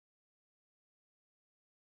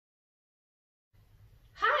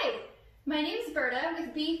My name is Berta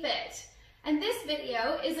with Be Fit, and this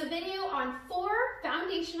video is a video on 4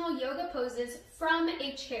 foundational yoga poses from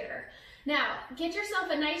a chair. Now, get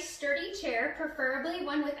yourself a nice sturdy chair, preferably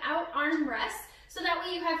one without arm rests, so that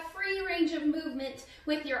way you have free range of movement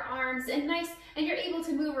with your arms and you're able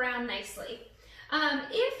to move around nicely.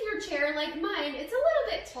 If your chair, like mine, it's a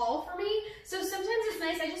little bit tall for me, so sometimes it's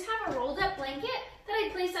nice, I just have a rolled up blanket that I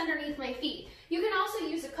place underneath my feet. You can also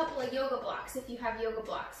use a couple of yoga blocks if you have yoga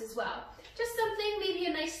blocks as well. Just something, maybe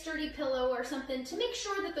a nice sturdy pillow or something to make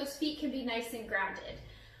sure that those feet can be nice and grounded.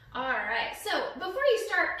 Alright, so before you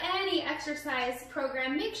start any exercise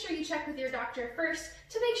program, make sure you check with your doctor first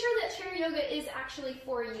to make sure that chair yoga is actually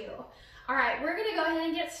for you. Alright, we're going to go ahead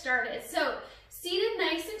and get started. So, seated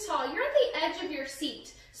nice and tall, you're at the edge of your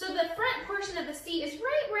seat. So the front portion of the seat is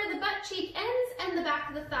right where the butt cheek ends and the back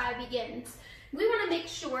of the thigh begins. We want to make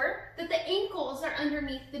sure that the ankles are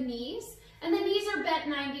underneath the knees and the knees are bent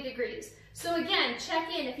 90 degrees. So again, check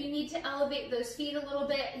in. If you need to elevate those feet a little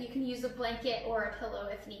bit, you can use a blanket or a pillow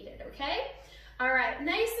if needed, okay? All right,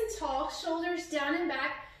 nice and tall, shoulders down and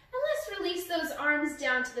back, and let's release those arms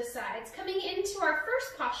down to the sides, coming into our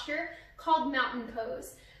first posture called mountain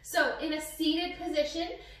pose. So in a seated position,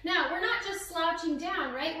 now we're not just slouching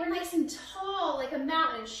down, right? We're nice and tall like a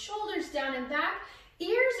mountain, shoulders down and back,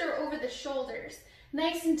 ears are over the shoulders,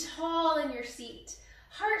 nice and tall in your seat.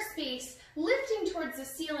 Heart space lifting towards the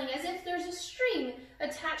ceiling as if there's a string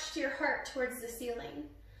attached to your heart towards the ceiling.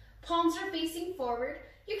 Palms are facing forward.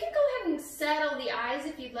 You can go ahead and settle the eyes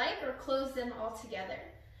if you'd like or close them all together.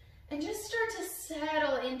 And just start to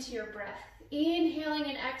settle into your breath, inhaling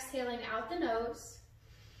and exhaling out the nose.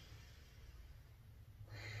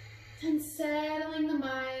 And settling the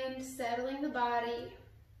mind, settling the body.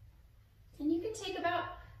 And you can take about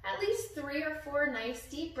at least 3 or 4 nice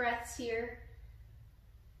deep breaths here.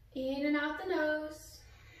 In and out the nose.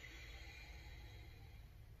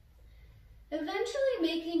 Eventually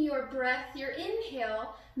making your breath, your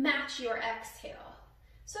inhale, match your exhale.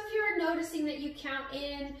 So if you're noticing that you count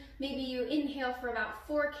in, maybe you inhale for about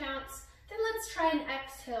 4 counts, then let's try and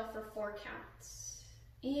exhale for 4 counts.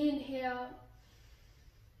 Inhale.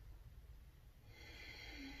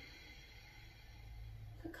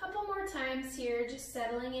 A couple more times here, just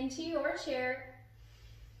settling into your chair.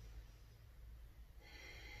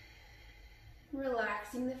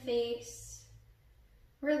 Relaxing the face,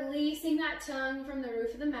 releasing that tongue from the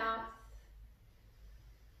roof of the mouth,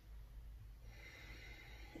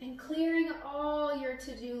 and clearing all your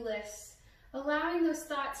to-do lists, allowing those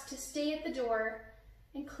thoughts to stay at the door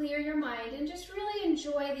and clear your mind and just really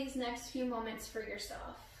enjoy these next few moments for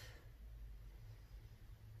yourself.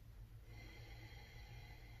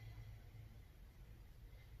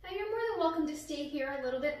 Now you're more than welcome to stay here a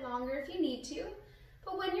little bit longer if you need to.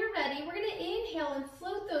 But when you're ready, we're going to inhale and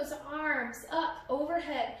float those arms up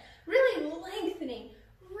overhead, really lengthening,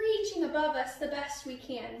 reaching above us the best we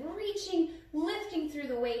can, reaching, lifting through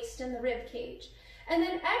the waist and the rib cage. And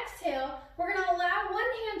then exhale, we're going to allow one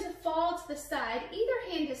hand to fall to the side,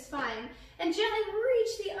 either hand is fine, and gently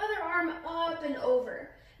reach the other arm up and over.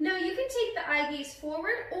 Now you can take the eye gaze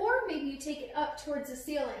forward, or maybe you take it up towards the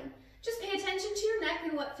ceiling. Just pay attention to your neck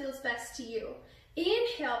and what feels best to you.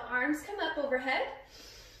 Inhale, arms come up overhead.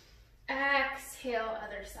 Exhale,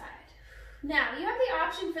 other side. Now, you have the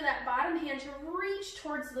option for that bottom hand to reach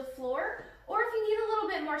towards the floor, or if you need a little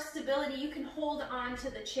bit more stability, you can hold on to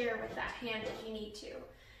the chair with that hand if you need to.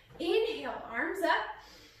 Inhale, arms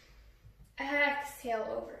up. Exhale,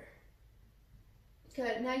 over.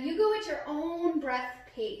 Good. Now, you go at your own breath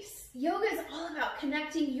pace. Yoga is all about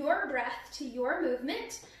connecting your breath to your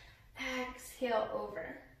movement. Exhale,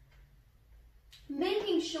 over.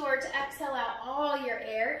 Making sure to exhale out all your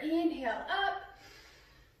air. Inhale up,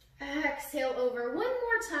 exhale over. One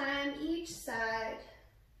more time, each side.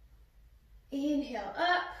 Inhale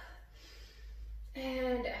up,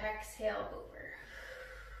 and exhale over.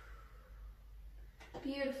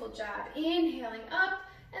 Beautiful job. Inhaling up,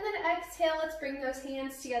 and then exhale. Let's bring those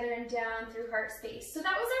hands together and down through heart space. So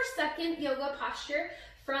that was our second yoga posture.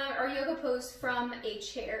 Our yoga pose from a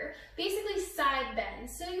chair, basically side bend.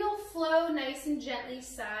 So you'll flow nice and gently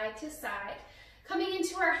side to side. Coming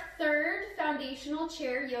into our third foundational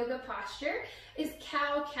chair yoga posture is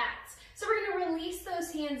cow cats. So we're going to release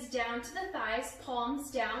those hands down to the thighs,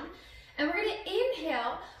 palms down, and we're going to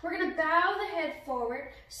inhale. We're going to bow the head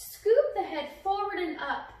forward, scoop the head forward and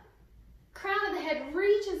up. Crown of the head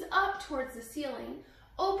reaches up towards the ceiling,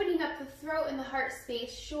 opening up the throat and the heart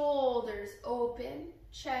space, shoulders open,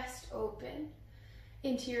 chest open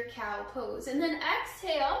into your cow pose. And then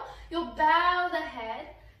exhale, you'll bow the head,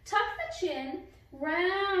 tuck the chin,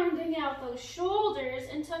 rounding out those shoulders,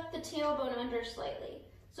 and tuck the tailbone under slightly.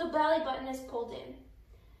 So belly button is pulled in.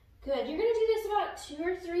 Good, you're gonna do this about 2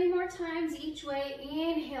 or 3 more times each way,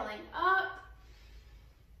 inhaling up,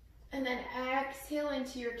 and then exhale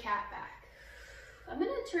into your cat back. I'm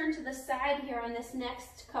gonna turn to the side here on this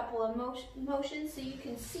next couple of motions so you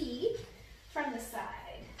can see from the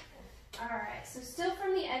side. All right, so still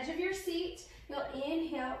from the edge of your seat, you'll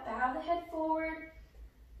inhale, bow the head forward,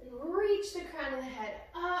 and reach the crown of the head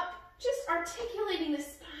up, just articulating the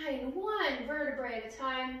spine 1 vertebrae at a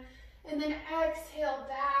time. And then exhale,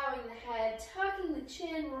 bowing the head, tucking the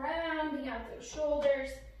chin, rounding out those shoulders,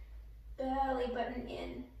 belly button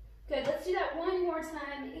in. Good, let's do that 1 more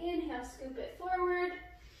time. Inhale, scoop it forward.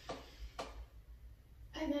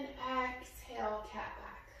 And then exhale, cat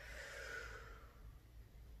back.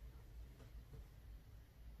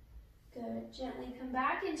 Good, gently come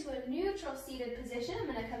back into a neutral seated position. I'm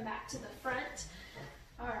gonna come back to the front.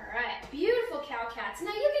 All right, beautiful cow cats.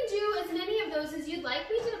 Now you can do as many of those as you'd like.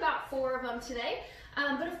 We did about 4 of them today,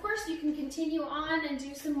 but of course you can continue on and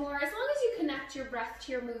do some more. As long as you connect your breath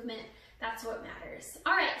to your movement, that's what matters.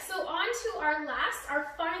 All right, so on to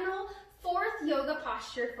our final 4th yoga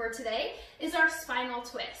posture for today is our spinal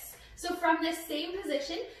twist. So from this same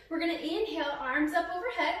position, we're gonna inhale, arms up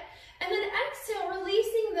overhead, and then exhale,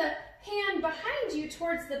 releasing the hand behind you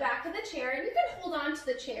towards the back of the chair, and you can hold on to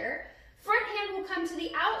the chair. Front hand will come to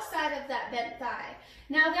the outside of that bent thigh.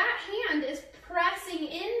 Now that hand is pressing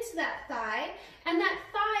into that thigh, and that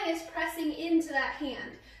thigh is pressing into that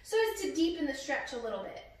hand, so as to deepen the stretch a little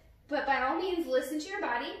bit. But by all means, listen to your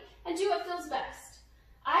body and do what feels best.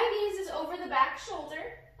 Eye gaze is over the back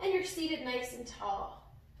shoulder, and you're seated nice and tall.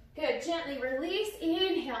 Good, gently release,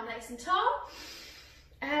 inhale, nice and tall.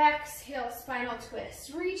 Exhale, spinal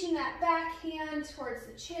twist, reaching that back hand towards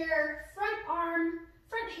the chair, front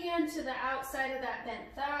hand to the outside of that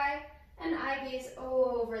bent thigh, and eye gaze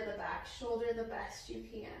over the back shoulder the best you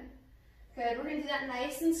can. Good, we're gonna do that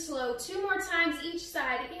nice and slow. 2 more times each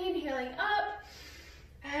side, inhaling up,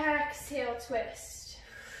 exhale, twist.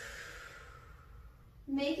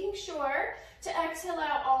 Making sure to exhale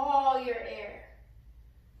out all your air.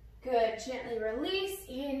 Good, gently release,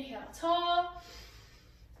 inhale, tall,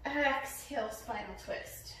 exhale, spinal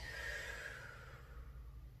twist.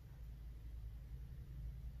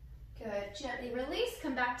 Good, gently release,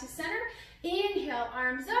 come back to center. Inhale,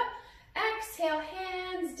 arms up. Exhale,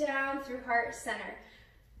 hands down through heart center.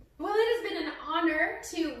 Well, it has been an honor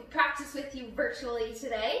to practice with you virtually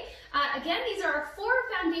today. Again, these are our 4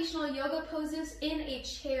 foundational yoga poses in a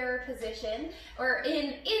chair position, or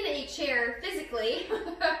in a chair physically.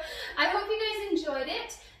 I hope you guys enjoyed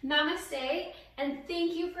it. Namaste, and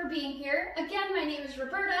thank you for being here. Again, my name is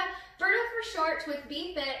Berta, Berta for short with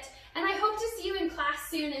Be Fit, and I hope to see you in class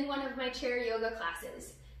soon in one of my chair yoga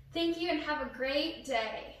classes. Thank you and have a great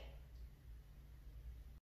day.